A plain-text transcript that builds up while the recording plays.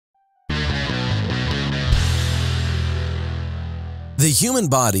The human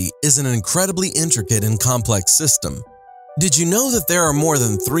body is an incredibly intricate and complex system. Did you know that there are more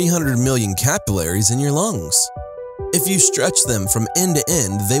than 300 million capillaries in your lungs? If you stretch them from end to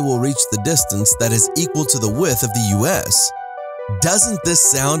end, they will reach the distance that is equal to the width of the US. Doesn't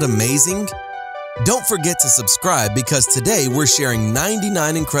this sound amazing? Don't forget to subscribe because today we're sharing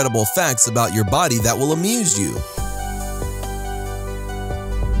 99 incredible facts about your body that will amuse you.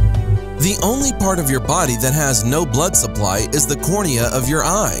 The only part of your body that has no blood supply is the cornea of your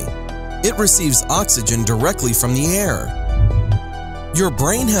eye. It receives oxygen directly from the air. Your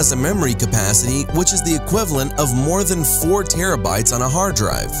brain has a memory capacity which is the equivalent of more than 4 terabytes on a hard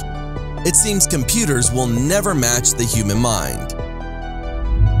drive. It seems computers will never match the human mind.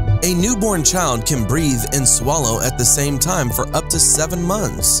 A newborn child can breathe and swallow at the same time for up to 7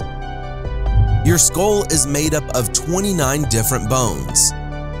 months. Your skull is made up of 29 different bones.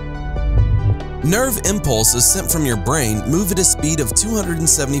 Nerve impulses sent from your brain move at a speed of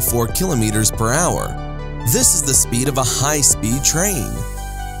 274 kilometers per hour. This is the speed of a high-speed train.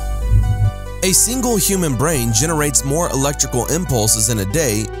 A single human brain generates more electrical impulses in a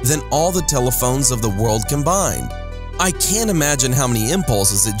day than all the telephones of the world combined. I can't imagine how many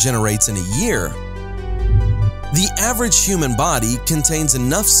impulses it generates in a year. The average human body contains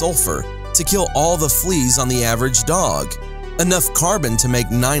enough sulfur to kill all the fleas on the average dog, enough carbon to make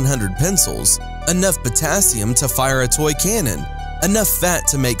 900 pencils, enough potassium to fire a toy cannon, enough fat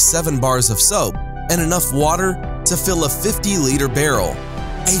to make 7 bars of soap, and enough water to fill a 50-liter barrel.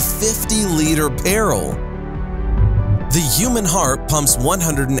 A 50-liter barrel! The human heart pumps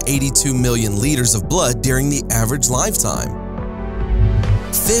 182 million liters of blood during the average lifetime.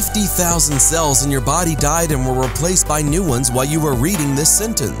 50,000 cells in your body died and were replaced by new ones while you were reading this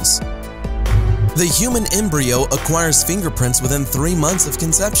sentence. The human embryo acquires fingerprints within 3 months of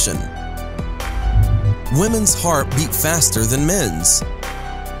conception. Women's heart beat faster than men's.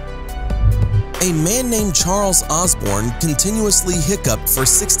 A man named Charles Osborne continuously hiccuped for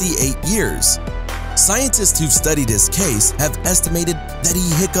 68 years. Scientists who've studied his case have estimated that he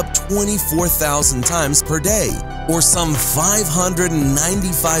hiccuped 24,000 times per day, or some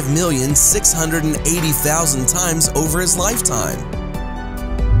 595,680,000 times over his lifetime.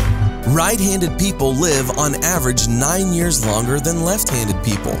 Right-handed people live on average 9 years longer than left-handed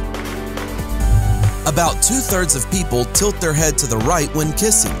people. About 2/3 of people tilt their head to the right when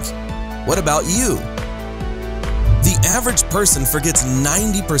kissing. What about you? The average person forgets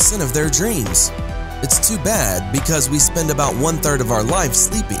 90% of their dreams. It's too bad because we spend about 1/3 of our life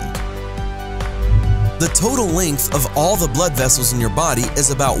sleeping. The total length of all the blood vessels in your body is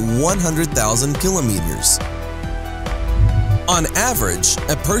about 100,000 kilometers. On average,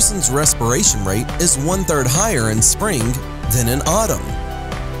 a person's respiration rate is 1/3 higher in spring than in autumn.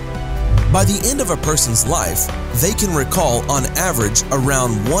 By the end of a person's life, they can recall on average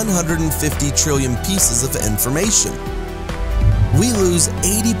around 150 trillion pieces of information. We lose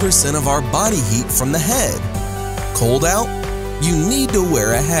 80% of our body heat from the head. Cold out? You need to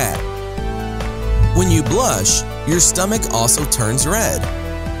wear a hat. When you blush, your stomach also turns red.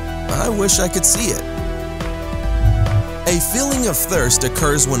 I wish I could see it. A feeling of thirst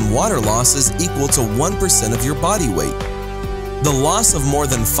occurs when water loss is equal to 1% of your body weight. The loss of more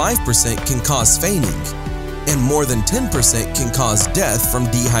than 5% can cause fainting, and more than 10% can cause death from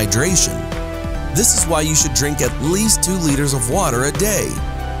dehydration. This is why you should drink at least 2 liters of water a day.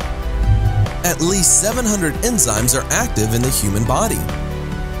 At least 700 enzymes are active in the human body.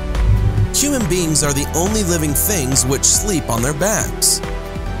 Human beings are the only living things which sleep on their backs.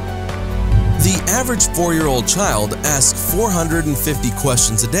 The average 4-year-old child asks 450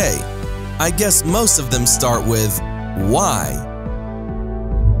 questions a day. I guess most of them start with, why?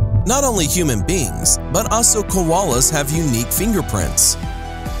 Not only human beings, but also koalas have unique fingerprints.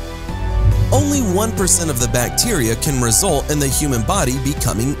 Only 1% of the bacteria can result in the human body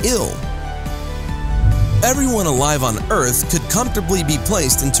becoming ill. Everyone alive on Earth could comfortably be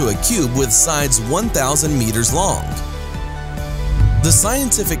placed into a cube with sides 1,000 meters long. The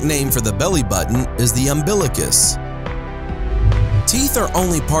scientific name for the belly button is the umbilicus. Teeth are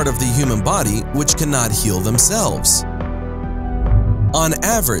only part of the human body which cannot heal themselves. On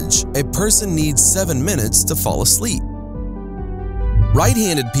average, a person needs 7 minutes to fall asleep.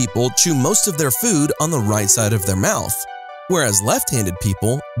 Right-handed people chew most of their food on the right side of their mouth, whereas left-handed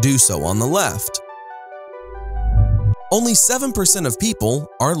people do so on the left. Only 7% of people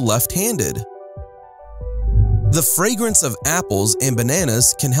are left-handed. The fragrance of apples and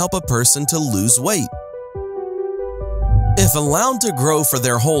bananas can help a person to lose weight. If allowed to grow for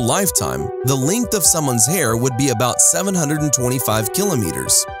their whole lifetime, the length of someone's hair would be about 725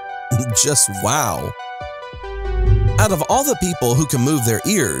 kilometers. Just wow! Out of all the people who can move their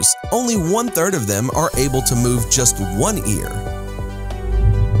ears, only 1/3 of them are able to move just one ear.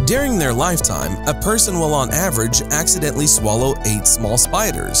 During their lifetime, a person will on average accidentally swallow 8 small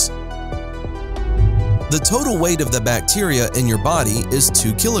spiders. The total weight of the bacteria in your body is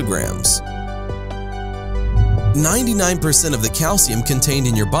 2 kilograms. 99% of the calcium contained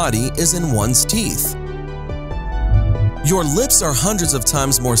in your body is in one's teeth. Your lips are hundreds of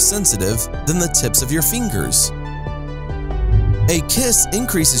times more sensitive than the tips of your fingers. A kiss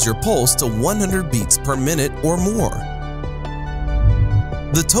increases your pulse to 100 beats per minute or more.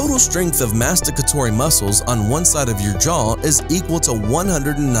 The total strength of masticatory muscles on one side of your jaw is equal to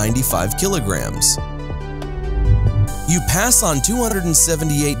 195 kilograms. You pass on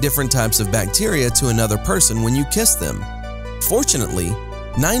 278 different types of bacteria to another person when you kiss them. Fortunately,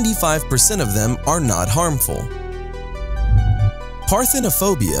 95% of them are not harmful.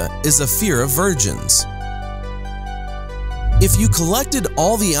 Parthenophobia is a fear of virgins. If you collected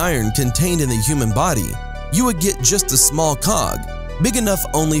all the iron contained in the human body, you would get just a small cog, big enough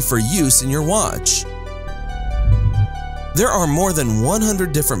only for use in your watch. There are more than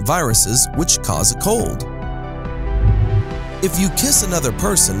 100 different viruses which cause a cold. If you kiss another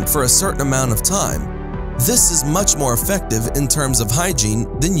person for a certain amount of time, this is much more effective in terms of hygiene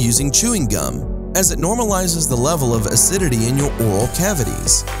than using chewing gum, as it normalizes the level of acidity in your oral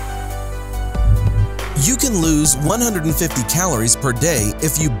cavities. You can lose 150 calories per day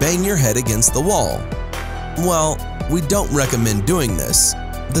if you bang your head against the wall. Well, we don't recommend doing this.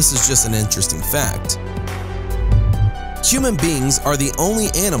 This is just an interesting fact. Human beings are the only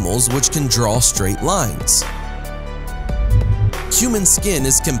animals which can draw straight lines. Human skin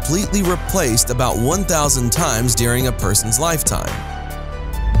is completely replaced about 1,000 times during a person's lifetime.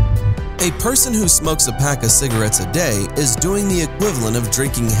 A person who smokes a pack of cigarettes a day is doing the equivalent of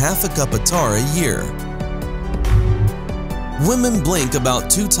drinking half a cup of tar a year. Women blink about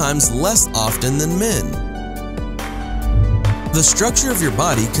 2 times less often than men. The structure of your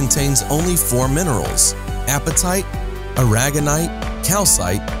body contains only 4 minerals: apatite, aragonite,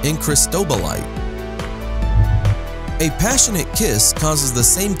 calcite, and cristobalite. A passionate kiss causes the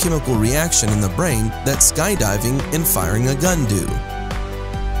same chemical reaction in the brain that skydiving and firing a gun do.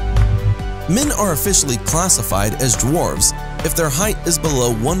 Men are officially classified as dwarves if their height is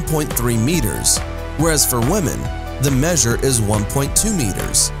below 1.3 meters, whereas for women, the measure is 1.2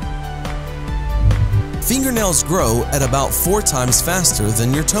 meters. Fingernails grow at about 4 times faster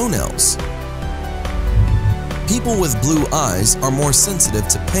than your toenails. People with blue eyes are more sensitive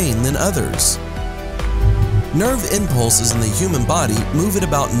to pain than others. Nerve impulses in the human body move at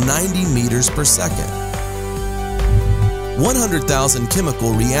about 90 meters per second. 100,000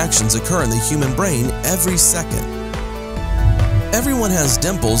 chemical reactions occur in the human brain every second. Everyone has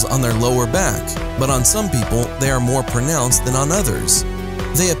dimples on their lower back, but on some people they are more pronounced than on others.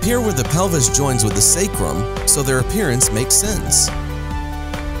 They appear where the pelvis joins with the sacrum, so their appearance makes sense.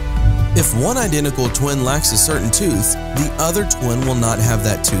 If one identical twin lacks a certain tooth, the other twin will not have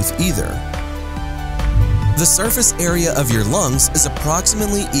that tooth either. The surface area of your lungs is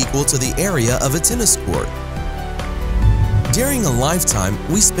approximately equal to the area of a tennis court. During a lifetime,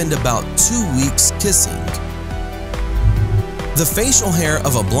 we spend about 2 weeks kissing. The facial hair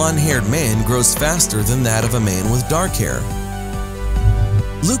of a blonde-haired man grows faster than that of a man with dark hair.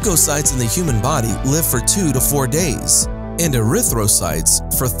 Leukocytes in the human body live for 2 to 4 days, and erythrocytes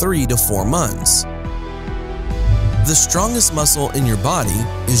for 3 to 4 months. The strongest muscle in your body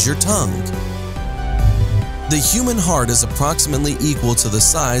is your tongue. The human heart is approximately equal to the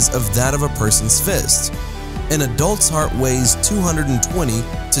size of that of a person's fist. An adult's heart weighs 220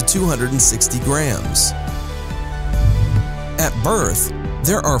 to 260 grams. At birth,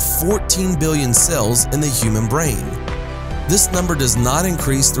 there are 14 billion cells in the human brain. This number does not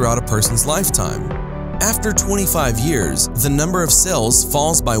increase throughout a person's lifetime. After 25 years, the number of cells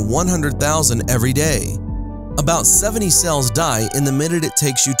falls by 100,000 every day. About 70 cells die in the minute it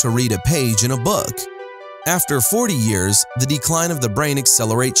takes you to read a page in a book. After 40 years, the decline of the brain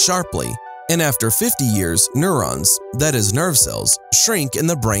accelerates sharply, and after 50 years, neurons, that is nerve cells, shrink and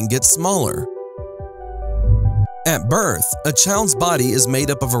the brain gets smaller. At birth, a child's body is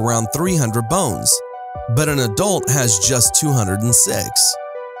made up of around 300 bones, but an adult has just 206.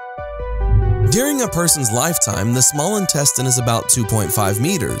 During a person's lifetime, the small intestine is about 2.5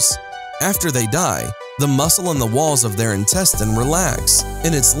 meters. After they die, the muscle in the walls of their intestine relax,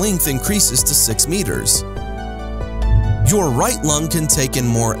 and its length increases to 6 meters. Your right lung can take in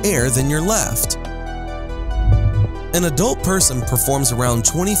more air than your left. An adult person performs around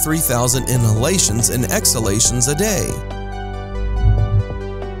 23,000 inhalations and exhalations a day.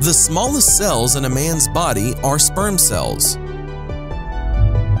 The smallest cells in a man's body are sperm cells.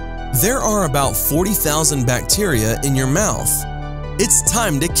 There are about 40,000 bacteria in your mouth. It's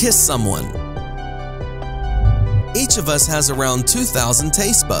time to kiss someone. Each of us has around 2,000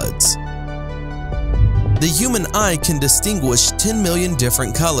 taste buds. The human eye can distinguish 10 million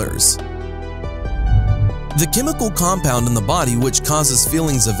different colors. The chemical compound in the body which causes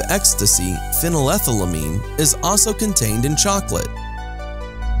feelings of ecstasy, phenylethylamine, is also contained in chocolate.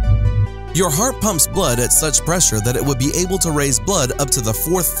 Your heart pumps blood at such pressure that it would be able to raise blood up to the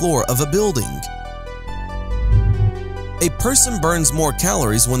 4th floor of a building. A person burns more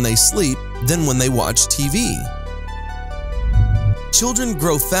calories when they sleep than when they watch TV. Children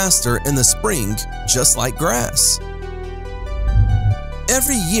grow faster in the spring, just like grass.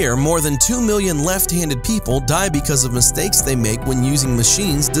 Every year, more than 2 million left-handed people die because of mistakes they make when using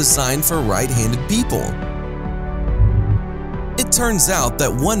machines designed for right-handed people. It turns out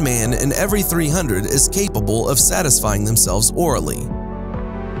that 1 man in every 300 is capable of satisfying themselves orally.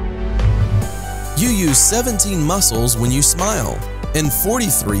 You use 17 muscles when you smile and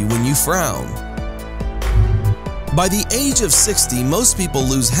 43 when you frown. By the age of 60, most people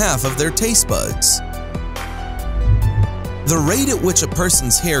lose half of their taste buds. The rate at which a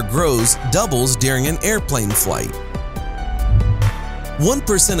person's hair grows doubles during an airplane flight.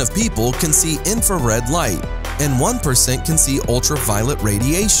 1% of people can see infrared light, and 1% can see ultraviolet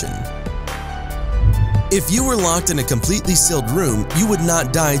radiation. If you were locked in a completely sealed room, you would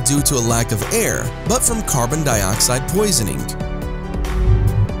not die due to a lack of air, but from carbon dioxide poisoning.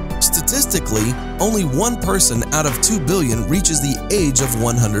 Statistically, only 1 person out of 2 billion reaches the age of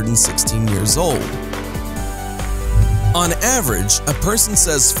 116 years old. On average, a person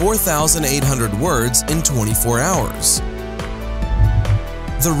says 4,800 words in 24 hours.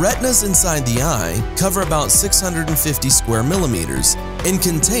 The retinas inside the eye cover about 650 square millimeters and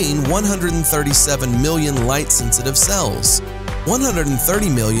contain 137 million light-sensitive cells. 130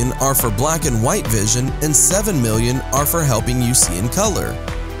 million are for black and white vision, and 7 million are for helping you see in color.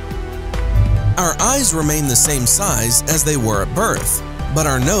 Our eyes remain the same size as they were at birth, but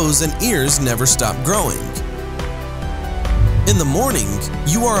our nose and ears never stop growing. In the morning,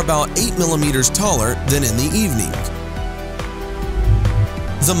 you are about 8 millimeters taller than in the evening.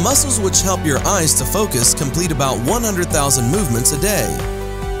 The muscles which help your eyes to focus complete about 100,000 movements a day.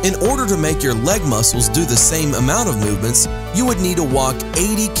 In order to make your leg muscles do the same amount of movements, you would need to walk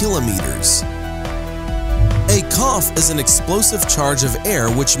 80 kilometers. A cough is an explosive charge of air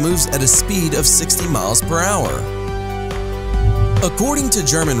which moves at a speed of 60 miles per hour. According to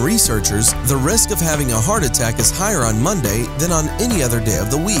German researchers, the risk of having a heart attack is higher on Monday than on any other day of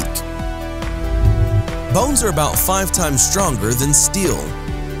the week. Bones are about 5 times stronger than steel.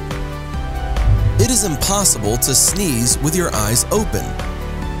 It is impossible to sneeze with your eyes open.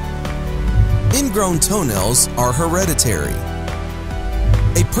 Ingrown toenails are hereditary.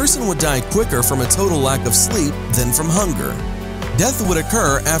 A person would die quicker from a total lack of sleep than from hunger. Death would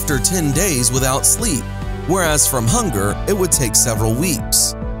occur after 10 days without sleep, whereas from hunger, it would take several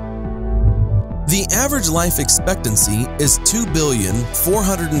weeks. The average life expectancy is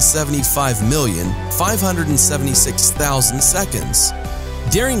 2,475,576,000 seconds.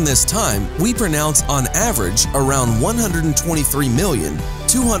 During this time, we pronounce on average around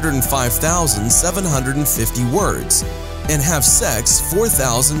 123,205,750 words and have sex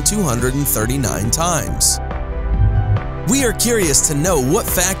 4,239 times. We are curious to know what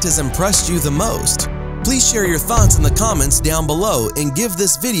fact has impressed you the most. Please share your thoughts in the comments down below and give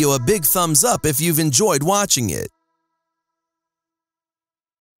this video a big thumbs up if you've enjoyed watching it.